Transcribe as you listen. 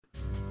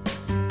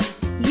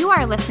You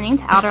are listening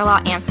to Elder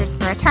Law Answers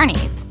for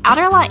Attorneys.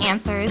 Elder Law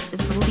Answers is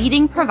the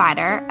leading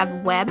provider of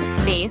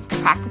web-based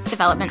practice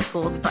development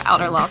tools for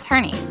elder law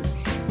attorneys.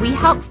 We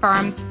help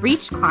firms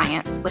reach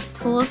clients with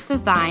tools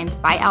designed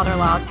by elder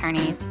law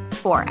attorneys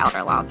for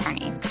elder law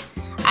attorneys.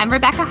 I'm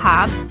Rebecca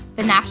Hobbs,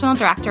 the National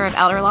Director of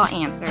Elder Law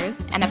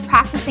Answers and a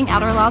practicing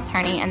elder law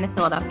attorney in the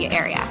Philadelphia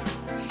area.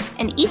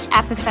 In each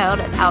episode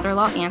of Elder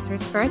Law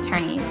Answers for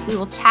Attorneys, we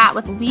will chat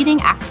with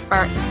leading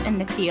experts in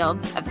the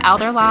fields of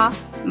elder law,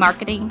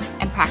 marketing,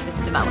 and practice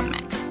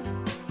development.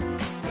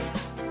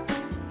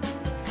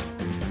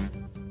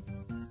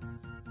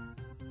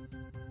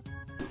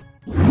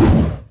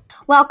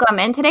 Welcome.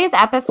 In today's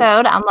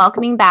episode, I'm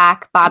welcoming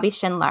back Bobby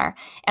Schindler.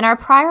 In our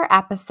prior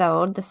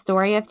episode, The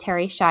Story of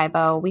Terri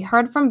Schiavo, we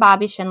heard from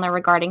Bobby Schindler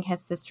regarding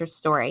his sister's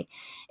story.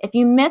 If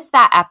you missed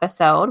that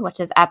episode, which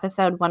is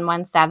episode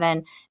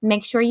 117,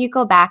 make sure you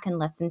go back and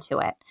listen to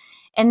it.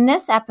 In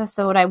this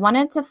episode, I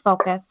wanted to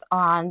focus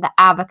on the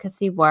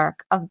advocacy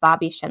work of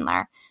Bobby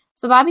Schindler.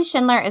 So Bobby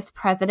Schindler is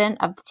president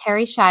of the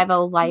Terri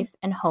Schiavo Life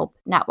and Hope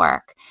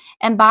Network.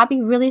 And Bobby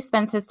really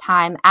spends his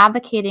time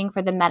advocating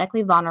for the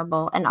medically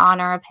vulnerable in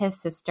honor of his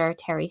sister,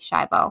 Terri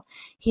Schiavo.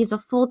 He's a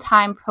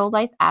full-time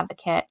pro-life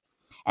advocate,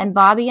 and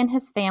Bobby and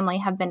his family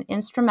have been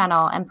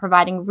instrumental in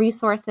providing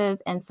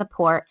resources and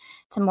support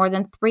to more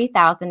than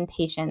 3,000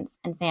 patients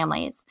and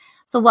families.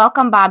 So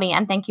welcome, Bobby,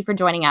 and thank you for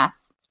joining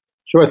us.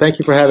 Sure. Thank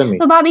you for having me.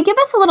 So, Bobby, give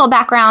us a little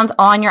background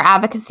on your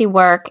advocacy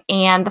work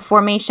and the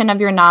formation of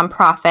your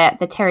nonprofit,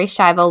 the Terri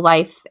Schiavo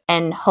Life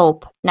and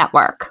Hope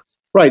Network.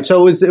 Right.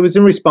 So it was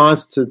in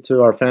response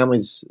to our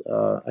family's,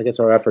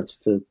 our efforts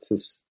to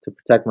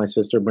protect my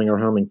sister, bring her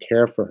home, and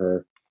care for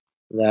her,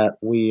 that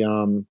we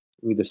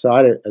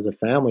decided as a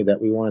family that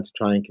we wanted to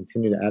try and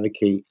continue to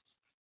advocate,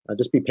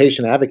 just be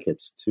patient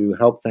advocates to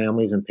help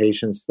families and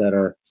patients that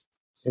are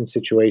in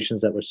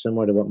situations that were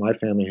similar to what my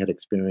family had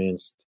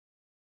experienced.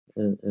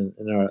 In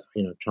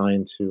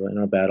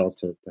our battle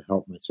to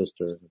help my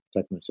sister,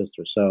 protect my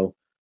sister. So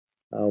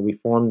we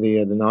formed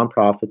the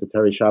nonprofit, the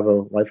Terri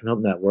Schiavo Life and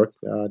Hope Network,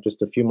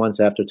 just a few months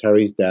after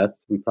Terri's death.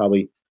 We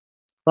probably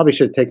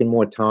should have taken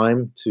more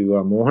time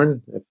to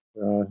mourn,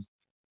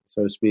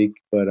 so to speak,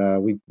 but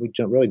we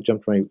really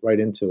jumped right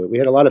into it. We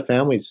had a lot of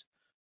families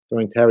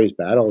during Terri's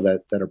battle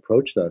that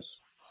approached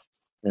us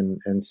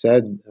and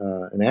said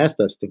and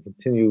asked us to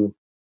continue,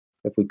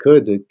 if we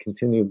could, to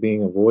continue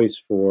being a voice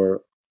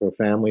for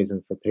families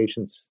and for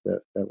patients that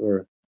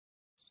were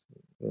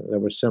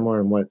similar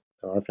in what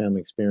our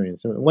family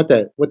experienced. And what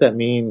that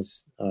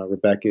means,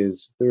 Rebecca,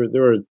 is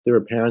there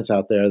are parents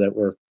out there that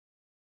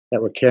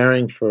were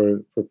caring for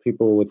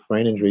people with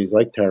brain injuries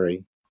like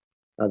Terri,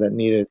 that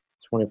needed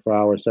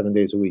 24-hour, 7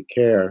 days a week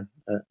care,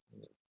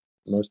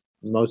 most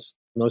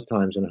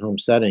times in a home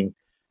setting,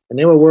 and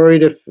they were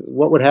worried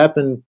what would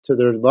happen to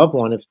their loved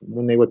one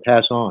when they would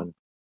pass on.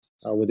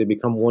 Would they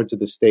become wards of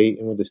the state,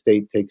 and would the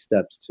state take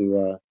steps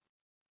to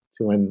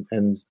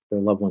end their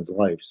loved one's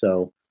life?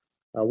 So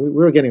we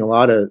were getting a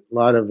lot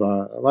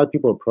of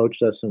people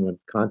approached us and would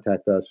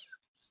contact us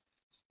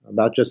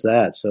about just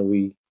that. So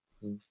we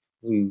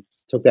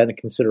took that into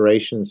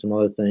consideration and some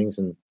other things,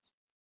 and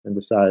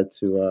decided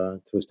to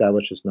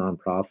establish this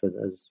nonprofit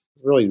as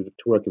really to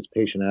work as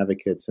patient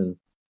advocates, and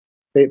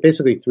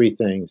basically three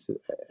things: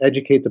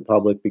 educate the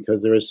public,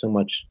 because there is so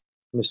much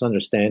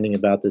misunderstanding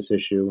about this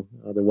issue.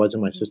 There was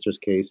in my sister's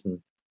case, and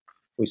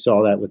we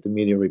saw that with the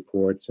media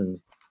reports and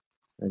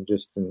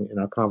just in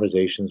our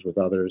conversations with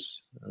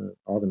others,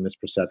 all the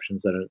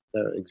misperceptions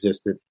that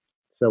existed.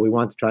 So we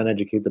want to try and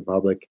educate the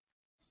public,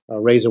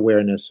 raise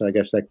awareness. So I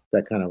guess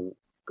that kind of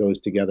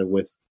goes together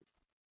with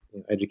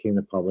educating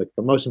the public.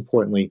 But most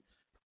importantly,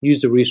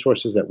 use the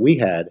resources that we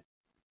had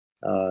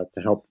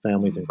to help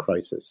families in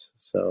crisis.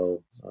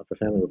 So if a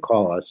family would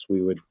call us,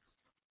 we would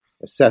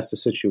assess the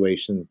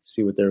situation,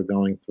 see what they were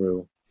going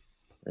through,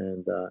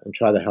 and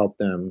try to help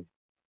them,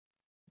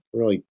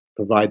 really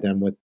provide them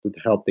with the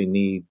help they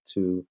need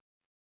to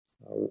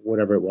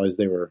whatever it was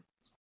they were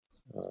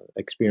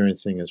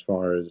experiencing as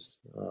far as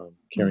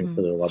caring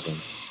for their loved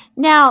ones.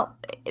 Now,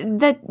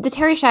 the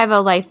Terri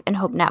Schiavo Life and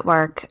Hope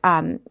Network,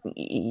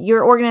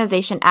 your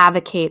organization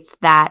advocates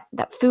that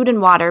food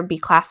and water be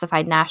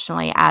classified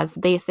nationally as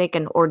basic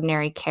and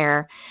ordinary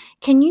care.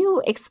 Can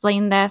you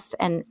explain this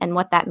and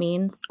what that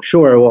means?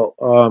 Sure.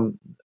 Well,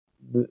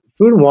 the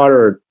food and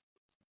water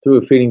through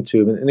a feeding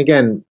tube, and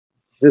again,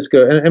 this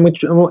go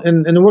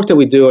and the work that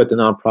we do at the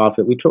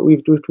nonprofit,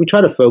 we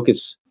try to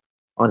focus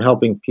on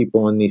helping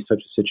people in these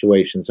types of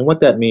situations. And what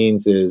that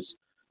means is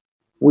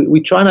we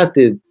try not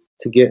to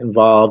get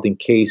involved in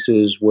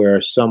cases where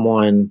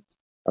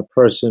a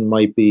person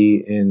might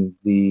be in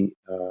the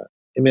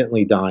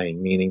imminently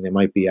dying, meaning they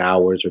might be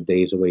hours or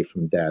days away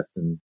from death,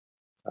 and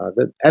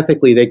that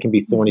ethically they can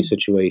be thorny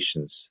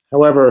situations.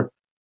 However,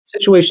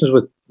 situations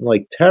with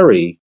like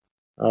Terri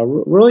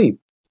really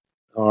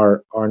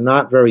are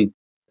not very.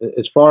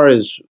 As far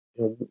as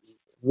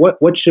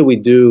what should we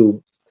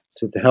do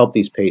to help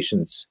these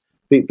patients,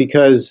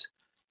 because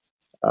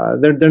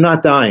they're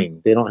not dying,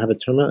 they don't have a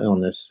terminal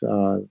illness.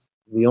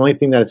 the only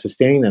thing that is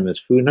sustaining them is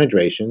food and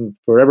hydration.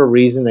 For whatever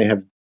reason, they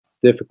have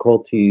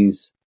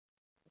difficulties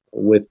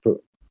with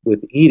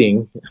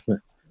eating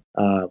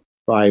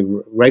by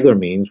regular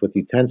means with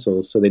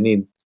utensils. So they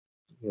need,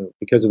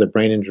 because of the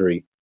brain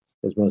injury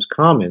is most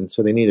common,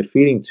 so they need a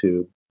feeding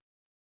tube.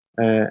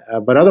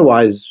 But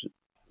otherwise,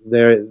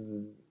 there's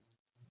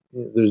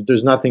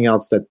nothing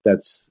else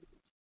that's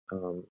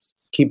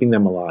keeping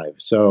them alive.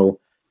 So,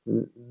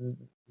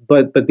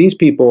 but these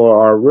people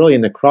are really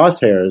in the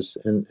crosshairs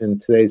in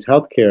today's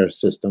healthcare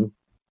system,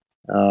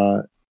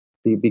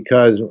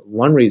 because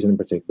one reason in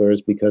particular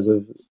is because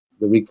of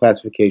the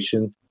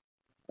reclassification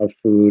of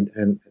food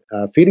and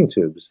feeding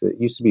tubes. It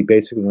used to be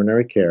basic and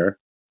ordinary care,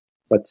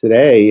 but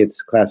today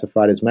it's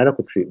classified as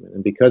medical treatment.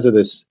 And because of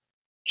this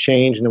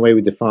change in the way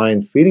we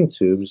define feeding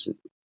tubes,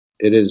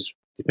 it is,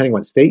 depending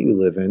what state you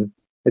live in,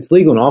 it's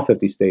legal in all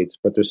 50 states,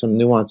 but there's some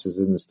nuances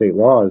in the state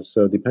laws.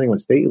 So depending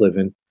what state you live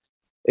in,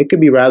 it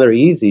could be rather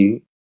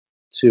easy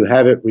to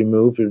have it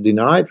removed or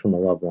denied from a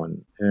loved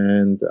one,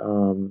 and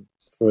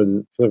for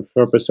the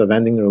purpose of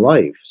ending their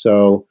life.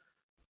 So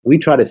we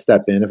try to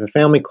step in. If a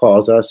family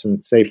calls us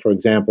and say, for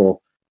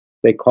example,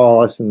 they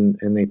call us and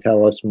they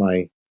tell us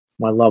my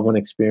loved one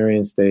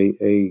experienced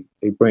a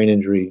brain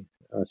injury,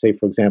 say,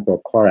 for example,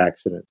 a car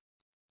accident,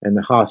 and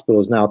the hospital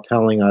is now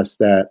telling us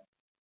that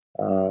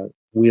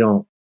we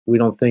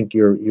don't think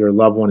your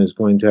loved one is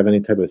going to have any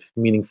type of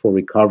meaningful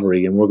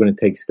recovery, and we're going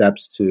to take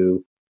steps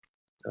to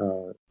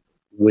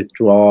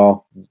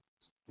withdraw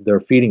their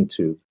feeding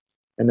tube.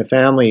 And the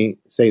family,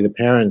 say the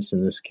parents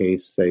in this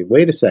case, say,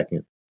 wait a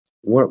second,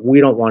 we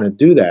don't want to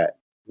do that.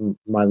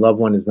 My loved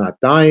one is not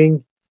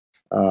dying.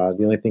 The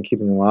only thing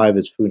keeping him alive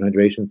is food and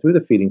hydration through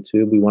the feeding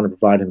tube. We want to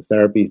provide him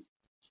therapy,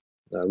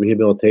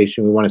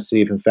 rehabilitation. We want to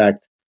see if, in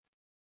fact,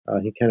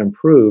 he can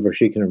improve or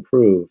she can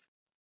improve.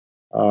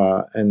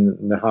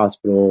 And the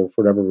hospital,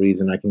 for whatever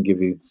reason, I can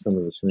give you some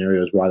of the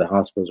scenarios why the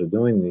hospitals are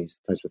doing these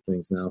types of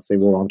things now. Say,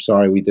 well, I'm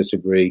sorry, we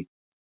disagree.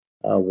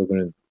 We're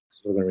going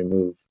to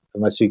remove,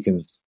 unless you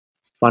can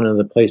find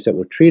another place that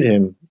will treat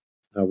him.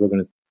 We're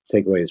going to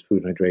take away his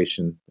food and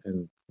hydration,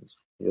 and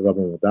your loved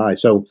one will die.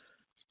 So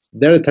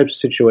they're the types of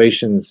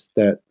situations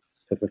that,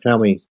 if a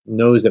family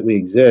knows that we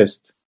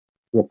exist,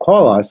 will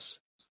call us,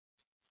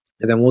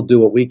 and then we'll do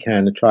what we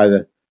can to try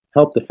to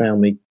help the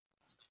family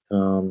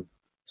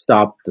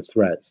stop the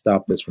threat,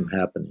 stop this from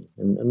happening.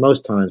 And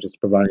most times it's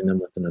providing them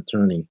with an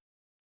attorney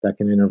that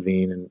can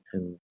intervene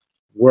and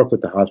work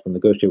with the hospital,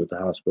 negotiate with the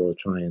hospital to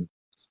try and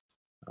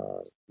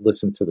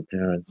listen to the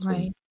parents,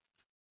 right,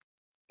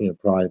 and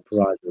provide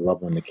the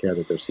loved one the care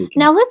that they're seeking.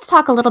 Now let's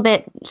talk a little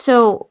bit.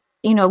 So,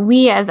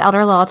 we as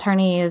elder law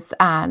attorneys,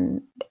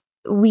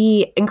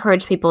 we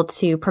encourage people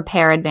to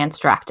prepare advance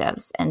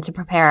directives and to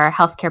prepare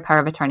healthcare power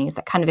of attorneys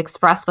that kind of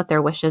express what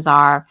their wishes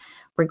are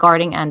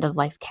regarding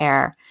end-of-life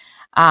care.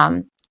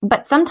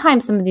 But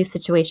sometimes some of these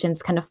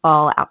situations kind of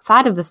fall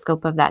outside of the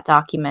scope of that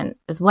document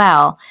as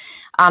well.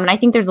 And I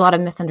think there's a lot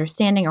of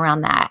misunderstanding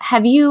around that.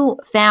 Have you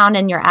found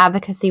in your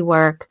advocacy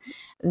work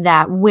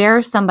that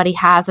where somebody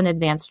has an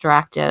advance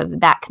directive,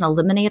 that can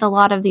eliminate a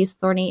lot of these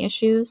thorny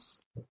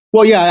issues?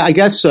 Well, yeah, I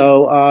guess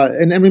so.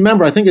 And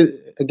remember, I think,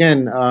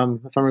 again,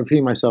 if I'm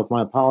repeating myself,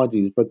 my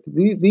apologies, but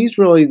these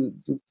really,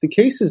 the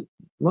cases,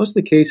 most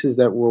of the cases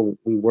that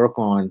we work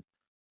on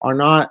are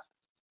not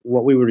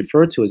what we would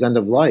refer to as end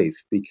of life,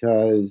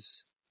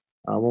 because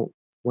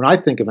when I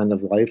think of end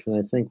of life, and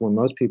I think when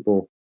most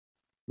people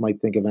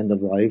might think of end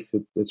of life,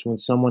 it's when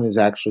someone is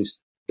actually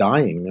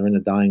dying. They're in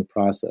a dying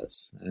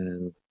process,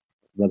 and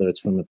whether it's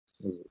from a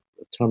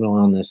terminal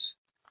illness,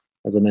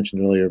 as I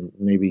mentioned earlier,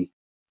 maybe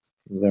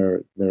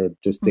they're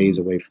just days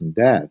away from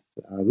death.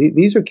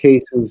 These are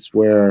cases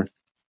where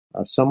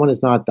someone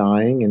is not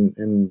dying,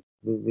 and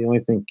the only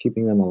thing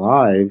keeping them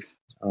alive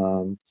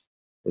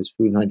is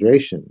food and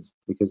hydration,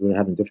 because they're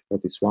having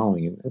difficulty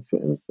swallowing.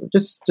 And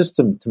just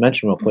to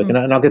mention real quick, and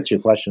I'll get to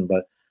your question,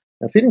 but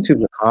feeding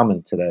tubes are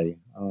common today.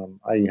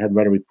 I had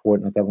read a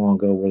report not that long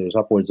ago where there's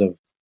upwards of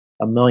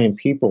 1 million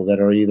people that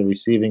are either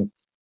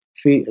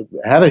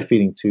have a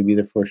feeding tube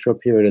either for a short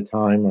period of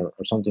time or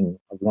something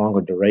of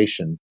longer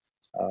duration.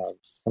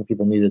 Some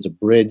people need it as a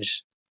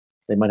bridge.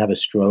 They might have a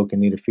stroke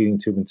and need a feeding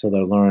tube until they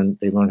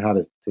learn how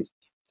to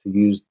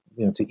use,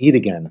 to eat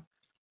again.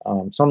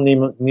 Some need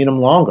them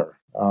longer.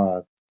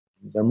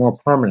 They're more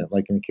permanent,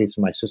 like in the case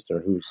of my sister,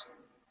 who's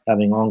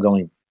having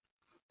ongoing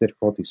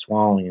difficulty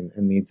swallowing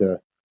and needs a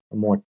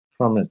more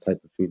permanent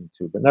type of feeding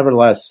tube. But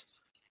nevertheless,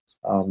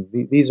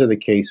 these are the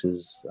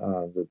cases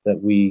that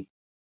we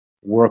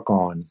work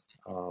on,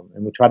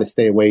 and we try to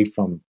stay away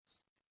from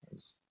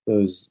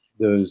those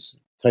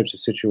types of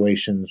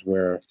situations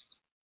where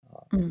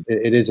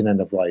it is an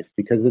end of life,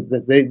 because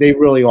they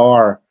really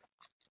are.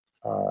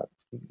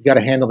 You got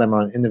to handle them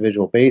on an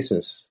individual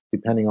basis,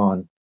 depending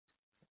on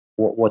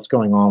what's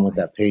going on with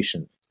that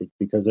patient,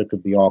 because there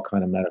could be all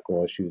kind of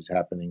medical issues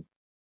happening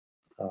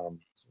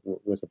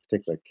with a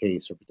particular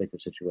case or particular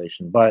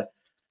situation. But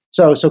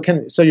so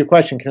your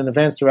question, can an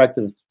advance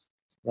directive,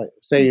 like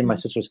say in my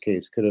sister's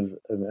case, could an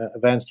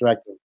advance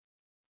directive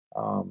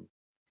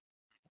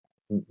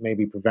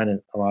maybe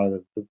prevented a lot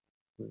of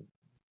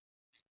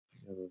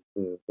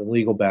the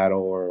legal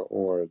battle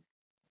or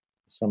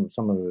some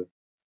of the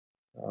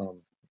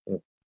um,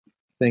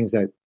 things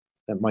that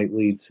might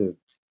lead to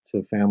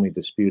family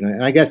dispute.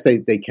 And I guess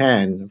they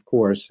can, of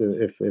course,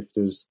 if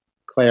there's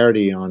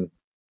clarity on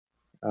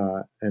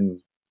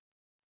and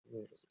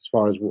as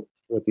far as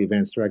what the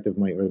advance directive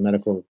might or the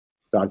medical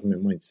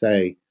document might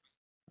say.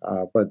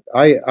 But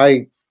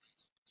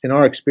in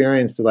our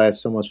experience, the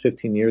last almost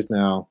 15 years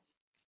now,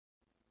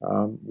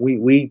 and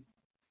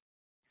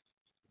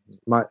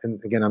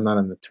again, I'm not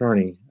an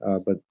attorney,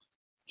 but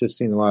just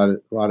seen a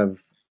lot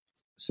of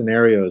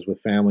scenarios with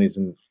families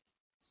and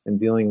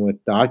dealing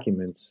with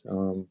documents.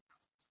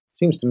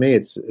 Seems to me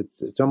it's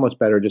almost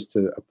better just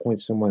to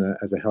appoint someone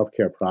as a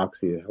healthcare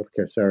proxy, a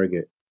healthcare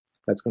surrogate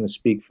that's going to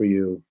speak for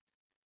you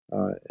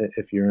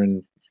if you're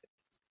in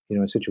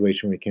a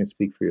situation where you can't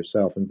speak for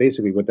yourself. And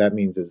basically, what that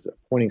means is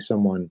appointing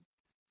someone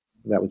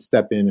that would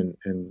step in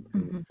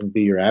and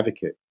be your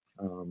advocate.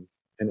 And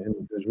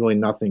there's really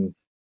nothing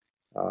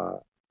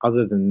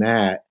other than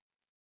that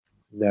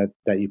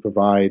you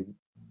provide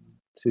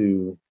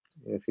to,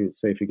 if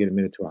you get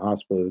admitted to a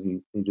hospital,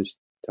 you just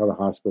tell the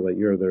hospital that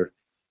you're their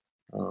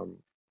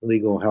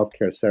legal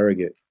healthcare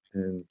surrogate,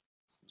 and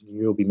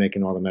you'll be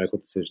making all the medical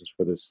decisions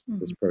for this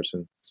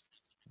person.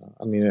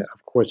 I mean,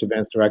 of course,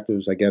 advance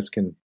directives, I guess,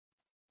 can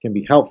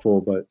be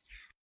helpful,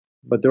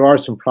 but there are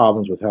some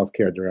problems with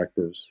healthcare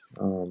directives,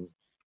 and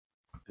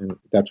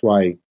that's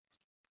why,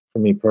 for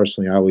me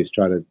personally, I always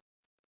try to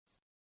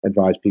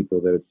advise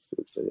people that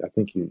I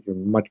think you're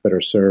much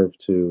better served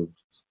to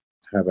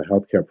have a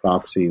healthcare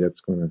proxy that's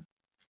going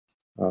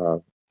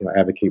to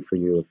advocate for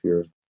you if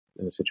you're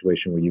in a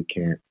situation where you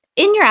can't.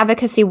 In your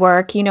advocacy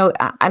work,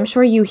 I'm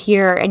sure you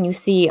hear and you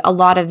see a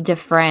lot of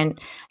different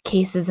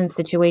cases and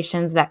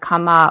situations that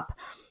come up.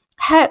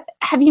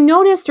 Have you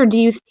noticed, or do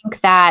you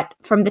think that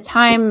from the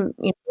time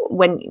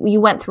when you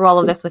went through all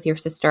of this with your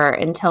sister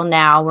until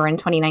now, we're in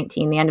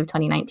 2019, the end of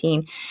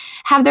 2019,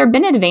 have there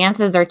been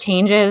advances or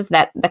changes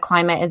that the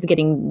climate is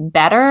getting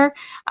better?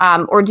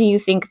 Or do you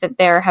think that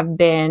there have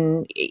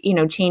been,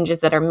 changes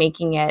that are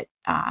making it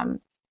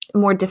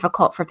more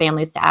difficult for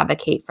families to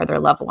advocate for their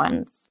loved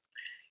ones?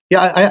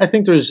 Yeah, I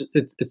think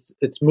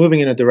it's moving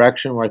in a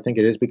direction where I think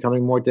it is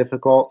becoming more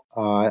difficult.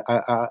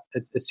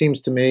 It seems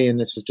to me, and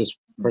this is just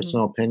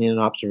personal opinion and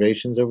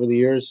observations over the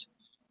years,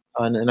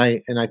 and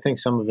I think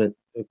some of it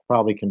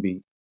probably can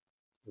be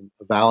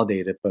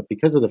validated, but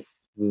because of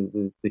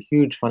the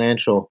huge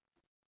financial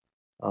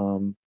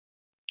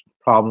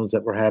problems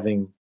that we're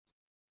having,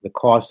 the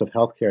cost of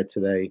healthcare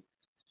today,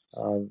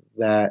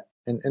 that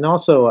and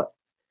also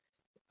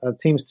it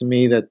seems to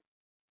me that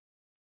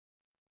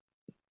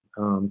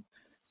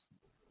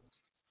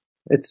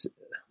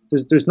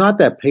there's not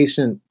that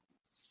patient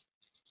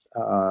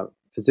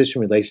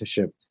physician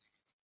relationship.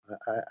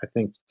 I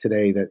think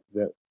today that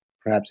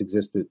perhaps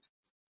existed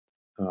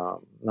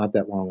not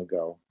that long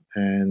ago,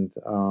 and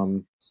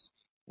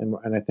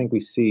I think we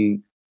see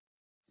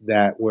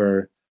that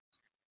where,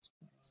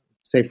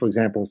 say for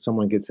example,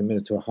 someone gets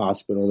admitted to a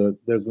hospital,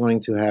 they're going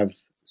to have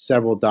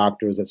several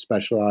doctors that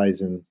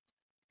specialize in,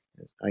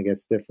 I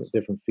guess,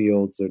 different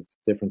fields or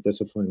different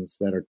disciplines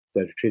that are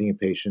treating a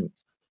patient,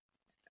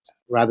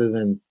 rather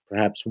than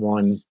perhaps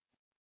one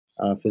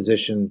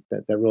physician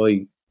that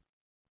really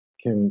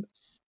can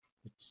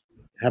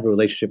have a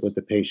relationship with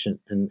the patient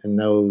and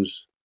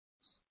knows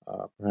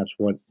perhaps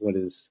what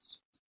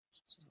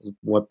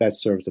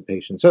best serves the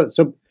patient.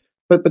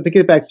 But to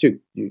get back to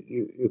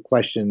your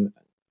question,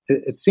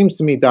 it seems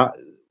to me that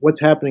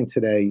what's happening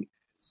today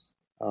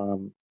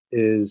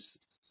is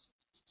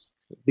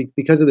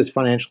because of this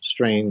financial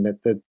strain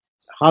that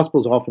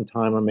hospitals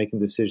oftentimes are making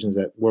decisions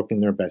that work in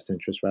their best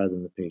interest rather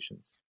than the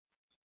patient's.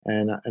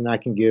 And I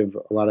can give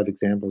a lot of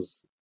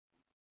examples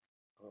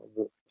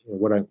of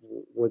what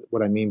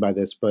I mean by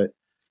this, but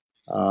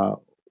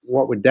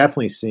what we're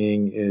definitely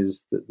seeing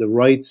is the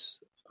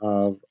rights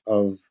of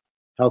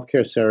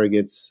healthcare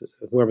surrogates,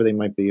 whoever they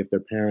might be, if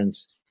they're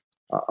parents,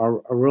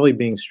 are really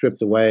being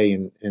stripped away,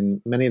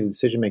 and many of the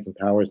decision-making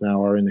powers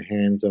now are in the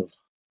hands of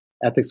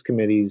ethics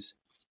committees,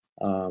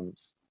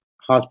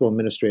 hospital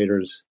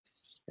administrators,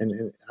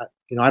 and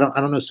I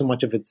don't know so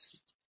much if it's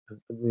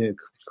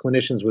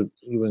clinicians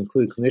you would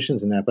include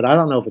clinicians in that, but I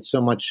don't know if it's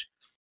so much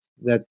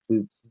that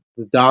the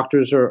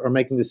doctors are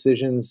making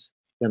decisions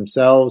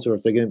themselves, or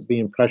if they're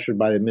being pressured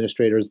by the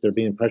administrators, they're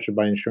being pressured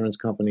by insurance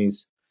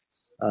companies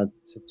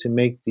to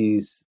make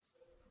these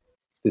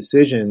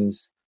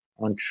decisions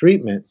on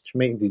treatment, to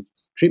make the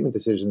treatment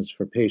decisions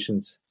for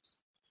patients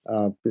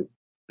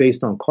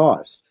based on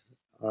cost.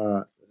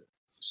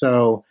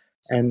 So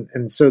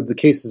the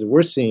cases that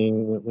we're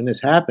seeing when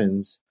this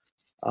happens,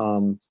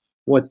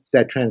 what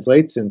that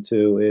translates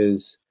into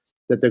is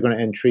that they're going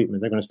to end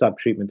treatment. They're going to stop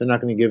treatment. They're not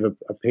going to give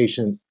a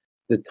patient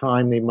the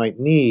time they might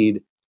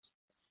need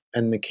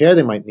and the care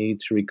they might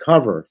need to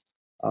recover,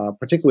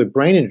 particularly with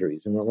brain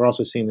injuries. And we're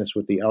also seeing this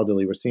with the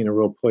elderly. We're seeing a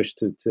real push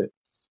to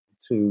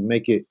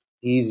make it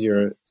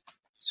easier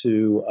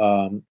to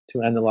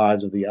end the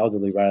lives of the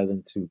elderly rather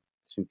than to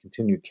to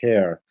continued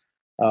care.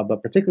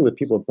 But particularly with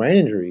people with brain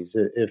injuries,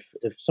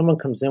 if someone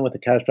comes in with a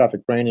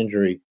catastrophic brain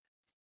injury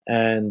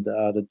and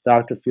the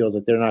doctor feels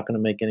that they're not going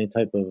to make any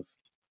type of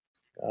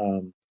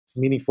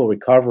meaningful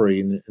recovery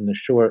in the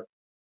short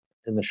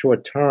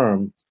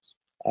term,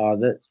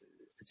 that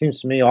it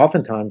seems to me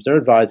oftentimes they're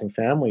advising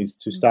families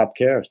to stop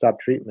care, stop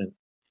treatment,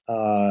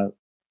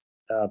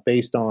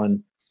 based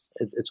on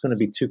it's going to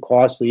be too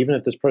costly. Even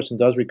if this person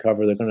does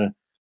recover, they're not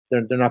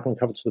going to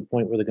recover to the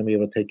point where they're going to be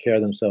able to take care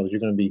of themselves. You're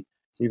going to be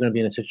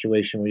in a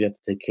situation where you have to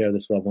take care of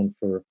this loved one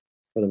for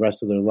the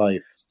rest of their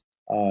life.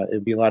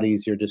 It'd be a lot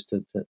easier just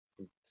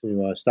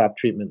to stop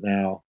treatment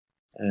now,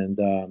 and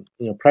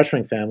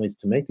pressuring families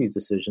to make these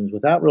decisions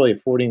without really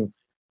affording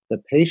the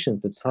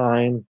patient the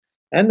time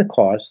and the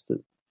cost,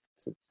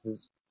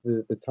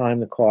 the time,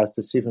 the cost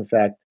to see if in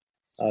fact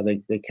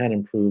they can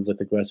improve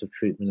with aggressive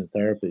treatment and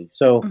therapy.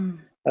 So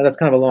that's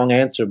kind of a long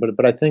answer,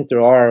 but I think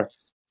there are.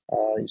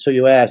 So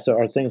you asked,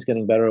 are things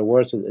getting better or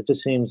worse? It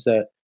just seems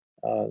that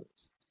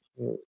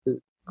the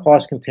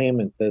cost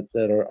containment that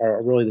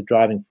are really the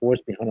driving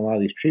force behind a lot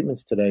of these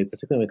treatments today,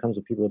 particularly when it comes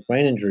to people with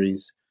brain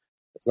injuries,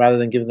 rather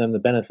than giving them the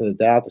benefit of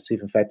the doubt to see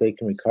if in fact they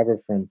can recover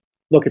from.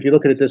 Look, if you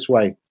look at it this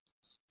way,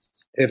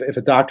 if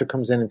a doctor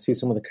comes in and sees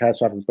someone with a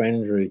catastrophic brain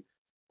injury,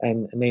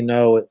 and they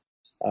know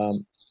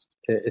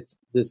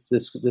this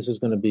is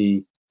going to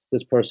be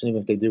this person,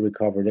 even if they do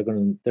recover, they're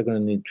going to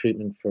need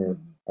treatment for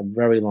a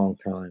very long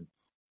time.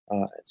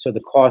 So the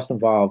cost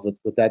involved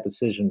with that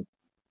decision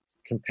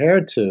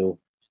compared to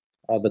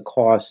the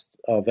cost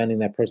of ending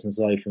that person's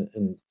life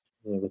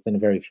within a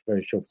very,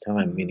 very short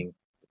time, meaning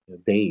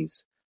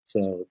days.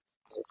 So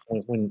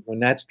when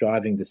that's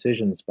driving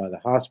decisions by the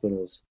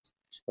hospitals,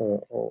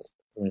 or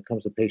when it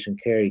comes to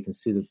patient care, you can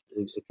see that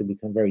it can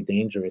become very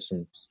dangerous,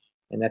 and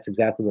that's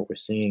exactly what we're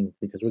seeing,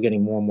 because we're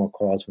getting more and more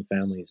calls from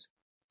families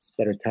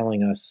that are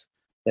telling us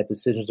that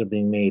decisions are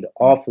being made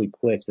awfully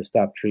quick to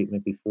stop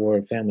treatment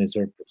before families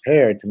are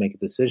prepared to make a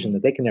decision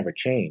that they can never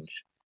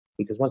change.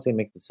 Because once they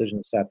make the decision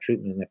to stop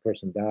treatment and that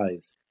person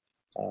dies,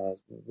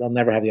 they'll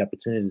never have the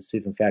opportunity to see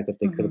if, in fact, if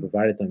they could have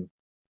provided them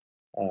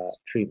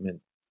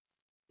treatment,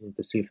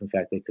 to see if, in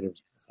fact, they could have,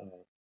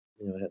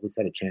 at least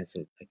had a chance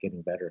at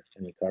getting better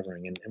and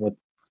recovering.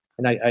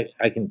 And I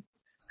can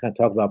kind of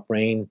talk about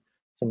brain,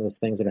 some of those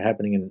things that are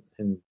happening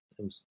in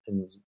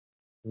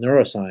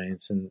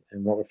neuroscience and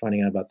what we're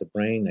finding out about the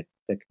brain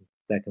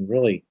that can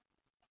really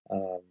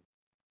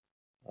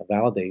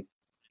validate,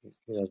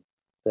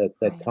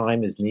 that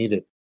time is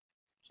needed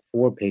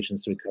for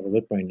patients to recover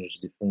with brain injuries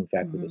before, in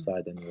fact, we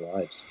decide to end their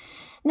lives.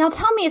 Now,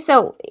 tell me,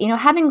 so,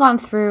 having gone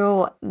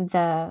through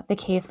the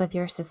case with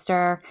your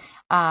sister,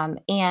 and,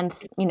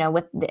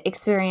 with the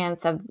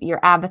experience of your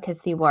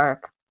advocacy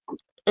work,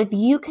 if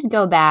you could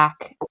go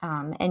back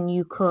and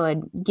you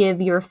could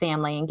give your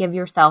family and give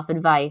yourself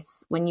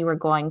advice when you were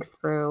going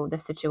through the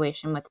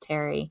situation with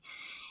Terry,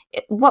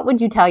 what would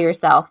you tell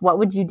yourself? What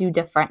would you do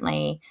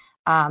differently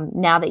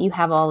now that you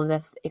have all of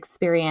this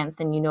experience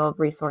and of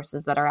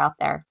resources that are out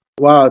there?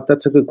 Wow,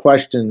 that's a good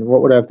question.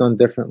 What would I have done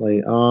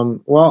differently?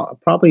 Well, I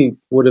probably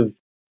would have,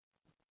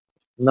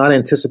 not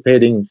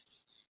anticipating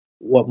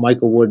what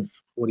Michael would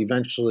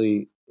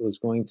eventually was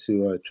going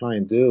to try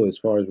and do as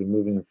far as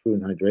removing her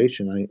food and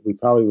hydration. We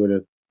probably would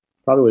have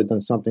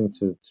done something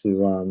to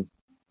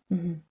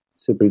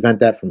prevent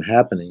that from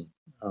happening,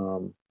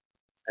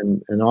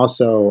 and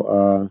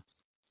also,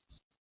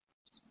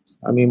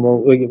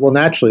 well,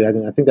 naturally,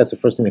 I think that's the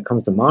first thing that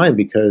comes to mind,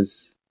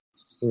 because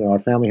our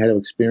family had to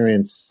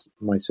experience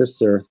my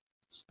sister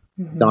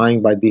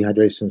dying by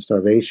dehydration and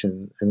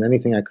starvation, and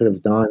anything I could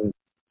have done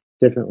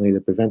differently to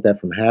prevent that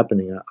from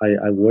happening,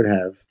 I would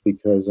have,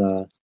 because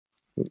I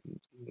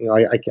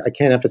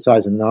can't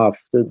emphasize enough.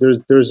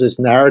 There's this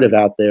narrative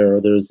out there,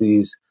 or there's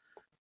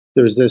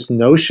this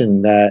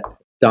notion that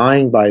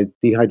dying by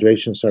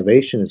dehydration and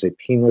starvation is a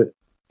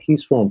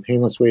peaceful and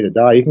painless way to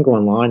die. You can go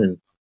online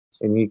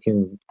and you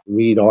can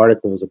read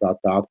articles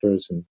about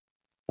doctors and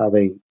how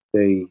they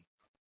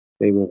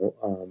will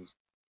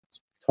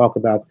talk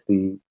about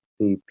the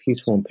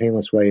peaceful and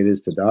painless way it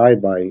is to die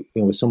by,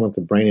 with someone with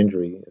a brain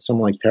injury.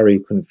 Someone like Terry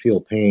couldn't feel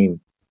pain,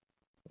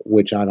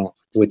 which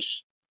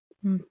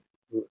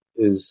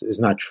is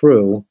not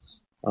true.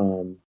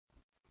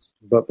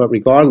 But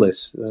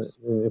regardless,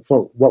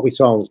 for what we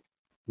saw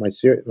my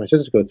sister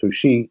go through,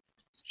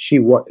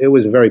 it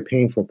was a very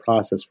painful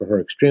process for her,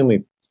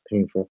 extremely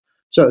painful.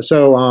 So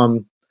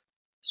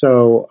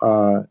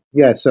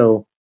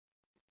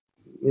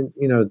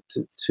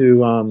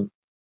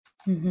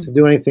to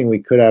do anything we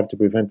could have to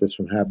prevent this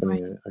from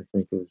happening, I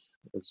think is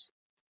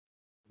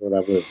what I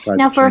would have tried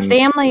now to for a change,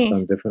 family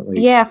done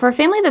differently. Yeah, for a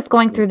family that's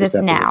going through this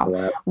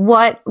now,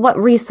 what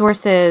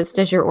resources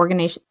does your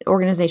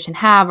organization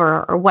have,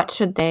 or what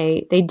should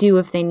they do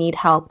if they need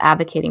help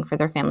advocating for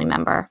their family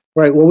member?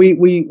 Right. Well,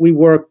 we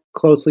work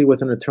closely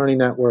with an attorney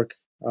network,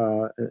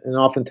 and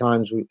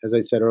oftentimes, as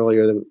I said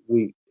earlier, that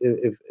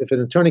if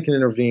an attorney can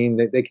intervene,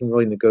 they can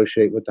really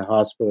negotiate with the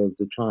hospital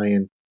to try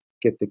and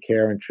get the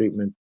care and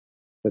treatment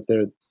that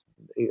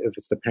if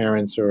it's the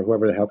parents or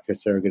whoever the healthcare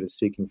surrogate is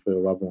seeking for their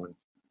loved one.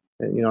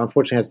 and,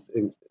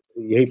 unfortunately,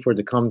 you hate for it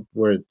to come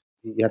where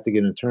you have to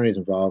get attorneys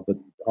involved, but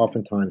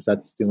oftentimes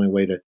that's the only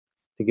way to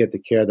get the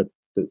care that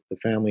the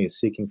family is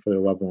seeking for their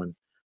loved one.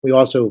 We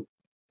also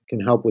can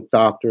help with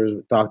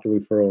doctor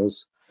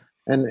referrals,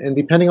 and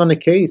depending on the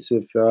case,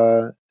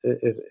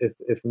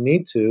 if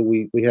need to,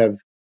 we have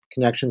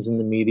connections in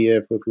the media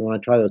if we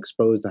want to try to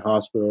expose the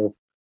hospital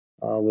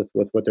with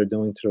what they're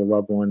doing to their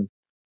loved one.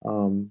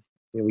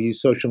 We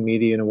use social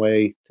media in a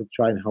way to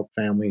try and help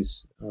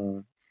families,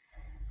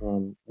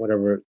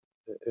 whatever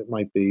it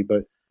might be.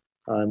 But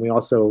we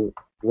also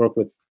work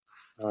with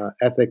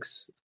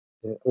ethics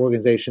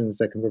organizations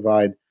that can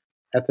provide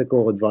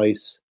ethical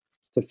advice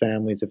to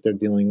families if they're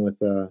dealing with,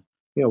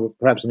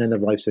 perhaps an end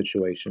of life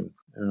situation.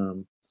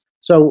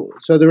 So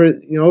there is,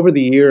 over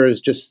the years,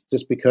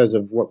 just because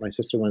of what my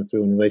sister went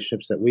through and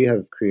relationships that we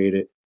have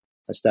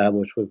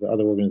established with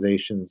other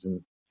organizations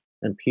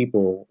and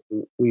people,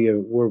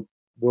 we're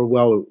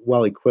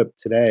well equipped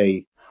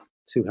today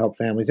to help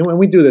families. And when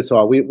we do this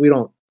all, we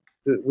don't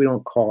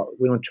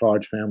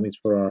charge families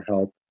for our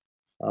help.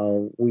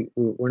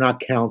 We're not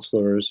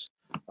counselors.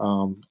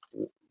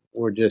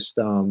 We're just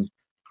an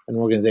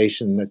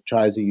organization that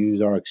tries to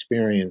use our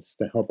experience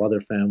to help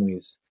other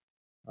families,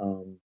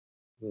 um,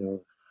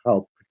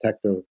 help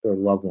protect their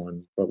loved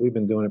one. But we've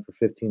been doing it for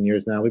 15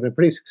 years now. We've been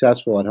pretty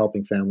successful at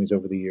helping families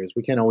over the years.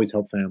 We can't always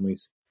help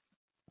families,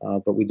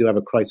 but we do have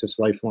a crisis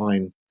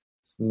lifeline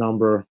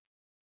number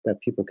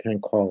that people can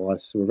call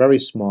us. We're very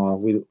small.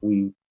 We're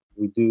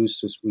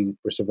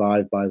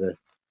survived by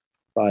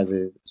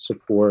the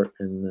support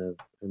and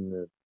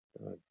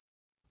uh,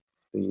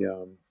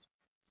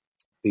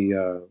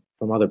 the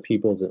from other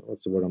people.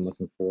 What's the word I'm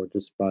looking for?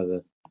 Just by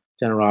the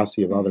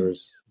generosity of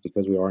others,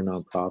 because we are a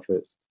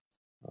nonprofit.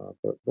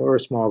 But we're a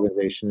small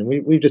organization, and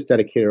we've just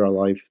dedicated our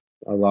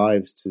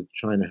lives to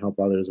trying to help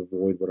others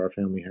avoid what our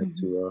family had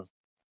to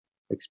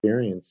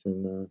experience.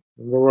 And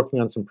we're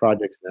working on some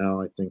projects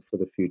now, I think, for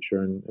the future.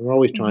 And we're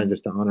always trying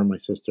just to honor my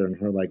sister and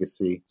her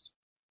legacy,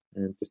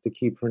 and just to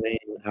keep her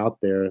name out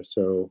there,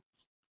 so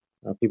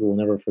people will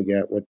never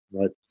forget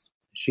what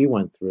she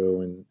went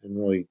through, and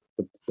really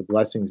the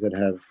blessings that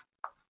have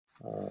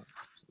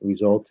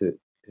resulted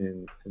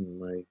in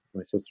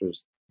my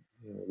sister's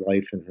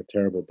life and her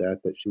terrible death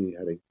that she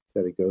had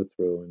to go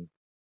through. And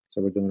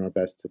so we're doing our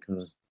best to kind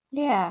of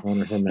Yeah.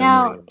 honor her memory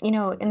Now, and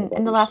help in the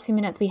others. last few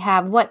minutes we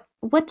have, what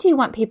do you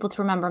want people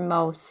to remember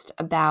most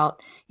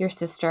about your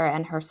sister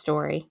and her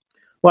story?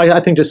 Well, I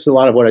think just a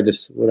lot of what I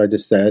just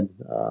said.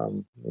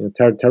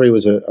 Terry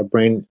was a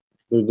brain.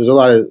 There's a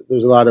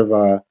lot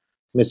of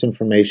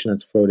misinformation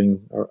that's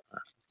floating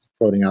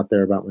out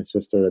there about my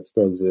sister that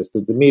still exists.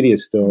 The media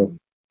is still.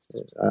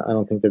 I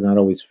don't think they're not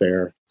always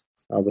fair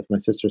with my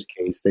sister's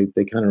case. They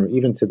kind of,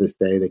 even to this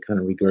day, they kind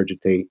of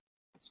regurgitate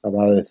a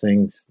lot of the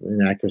things,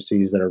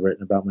 inaccuracies that are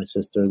written about my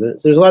sister.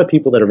 There's a lot of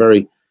people that are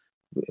very.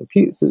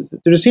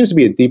 There seems to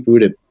be a deep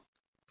rooted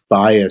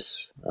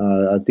bias,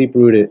 a deep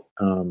rooted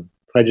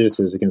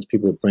prejudices against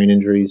people with brain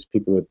injuries,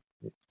 people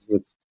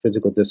with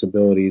physical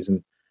disabilities,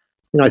 and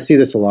I see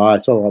this a lot. I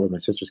saw a lot with my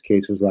sister's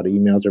cases. A lot of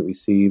emails I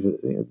receive.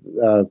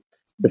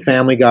 The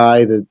Family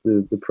Guy,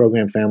 the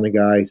program Family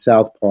Guy,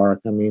 South Park.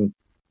 I mean,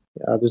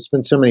 there's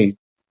been so many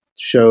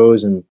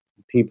shows and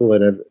people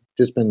that have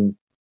just been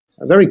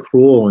very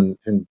cruel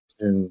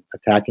and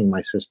attacking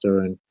my sister.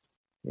 And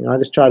I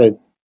just try to.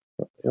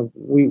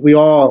 We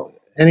all,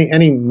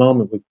 any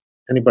moment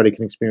anybody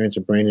can experience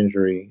a brain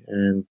injury,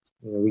 and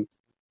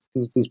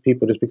these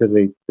people, just because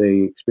they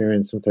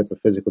experience some type of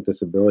physical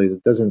disability,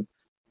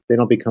 they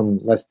don't become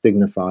less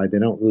dignified. They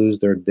don't lose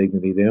their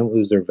dignity. They don't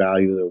lose their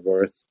value, their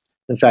worth.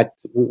 In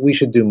fact, we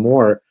should do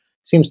more.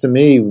 Seems to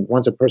me,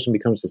 once a person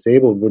becomes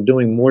disabled, we're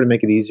doing more to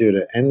make it easier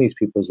to end these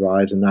people's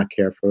lives and not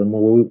care for them.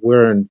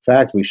 Where in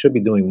fact, we should be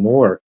doing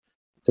more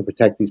to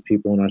protect these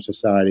people in our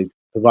society,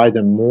 provide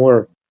them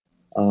more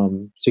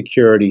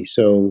security,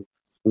 so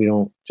we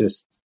don't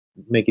just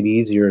make it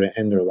easier to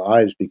end their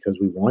lives because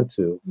we want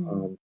to.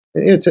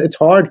 It's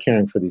hard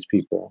caring for these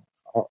people.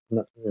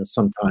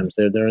 Sometimes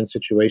they're in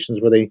situations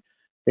where they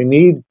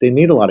need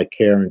a lot of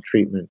care and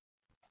treatment,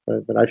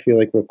 but I feel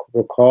like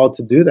we're called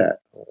to do that.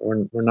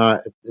 We're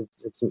not.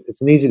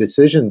 It's an easy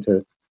decision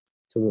to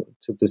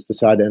just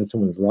decide to end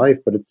someone's life,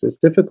 but it's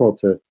difficult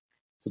to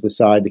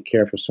decide to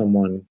care for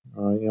someone.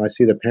 I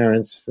see the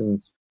parents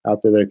and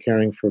out there that are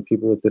caring for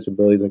people with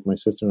disabilities like my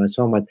sister, and I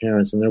saw my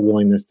parents and their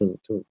willingness to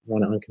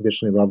want to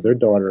unconditionally love their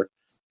daughter,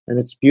 and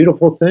it's a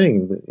beautiful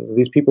thing.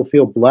 These people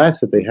feel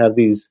blessed that they have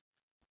these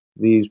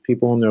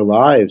people in their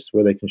lives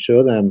where they can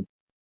show them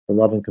the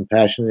love and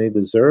compassion they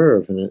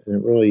deserve, and it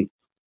really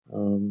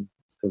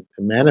it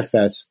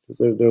manifests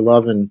their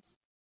love and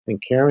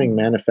caring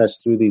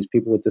manifests through these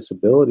people with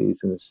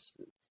disabilities, and it's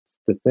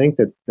to think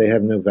that they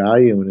have no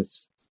value and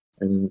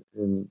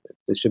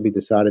it should be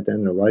decided to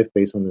end their life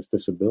based on this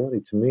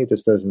disability. To me, it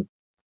just doesn't.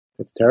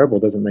 It's terrible.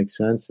 It doesn't make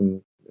sense,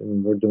 and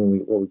we're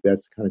doing what we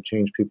best to kind of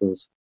change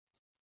people's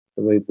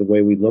the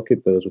way we look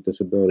at those with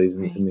disabilities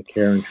and the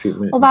care and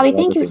treatment. Well, Bobby,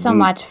 thank you so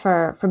much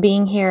for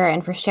being here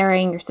and for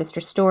sharing your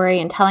sister's story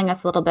and telling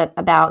us a little bit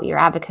about your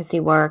advocacy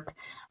work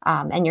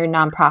and your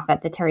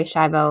nonprofit, the Terri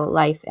Schiavo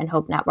Life and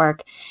Hope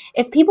Network.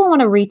 If people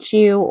want to reach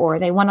you or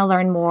they want to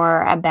learn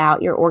more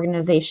about your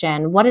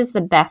organization, what is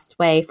the best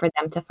way for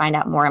them to find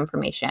out more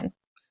information?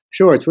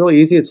 Sure. It's really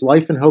easy. It's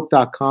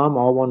lifeandhope.com,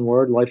 all one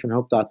word,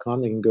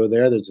 lifeandhope.com. They can go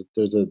there.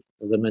 There's a,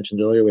 as I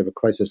mentioned earlier, we have a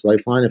crisis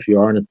lifeline. If you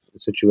are in a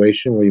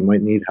situation where you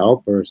might need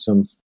help or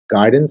some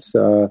guidance,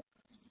 you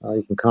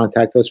can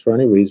contact us for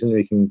any reason, or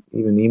you can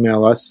even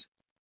email us.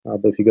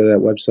 But if you go to that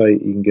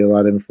website, you can get a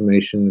lot of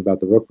information about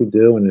the work we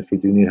do. And if you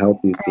do need help,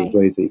 there's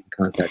ways that you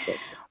can contact us.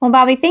 Well,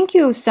 Bobby, thank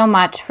you so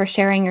much for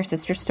sharing your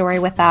sister's story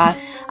with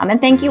us. And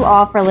thank you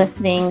all for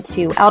listening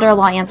to Elder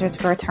Law Answers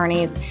for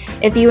Attorneys.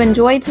 If you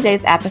enjoyed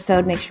today's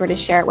episode, make sure to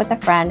share it with a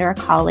friend or a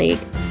colleague.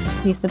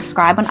 Please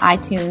subscribe on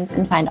iTunes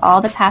and find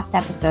all the past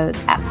episodes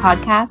at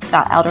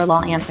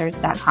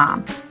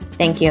podcast.elderlawanswers.com.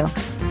 Thank you.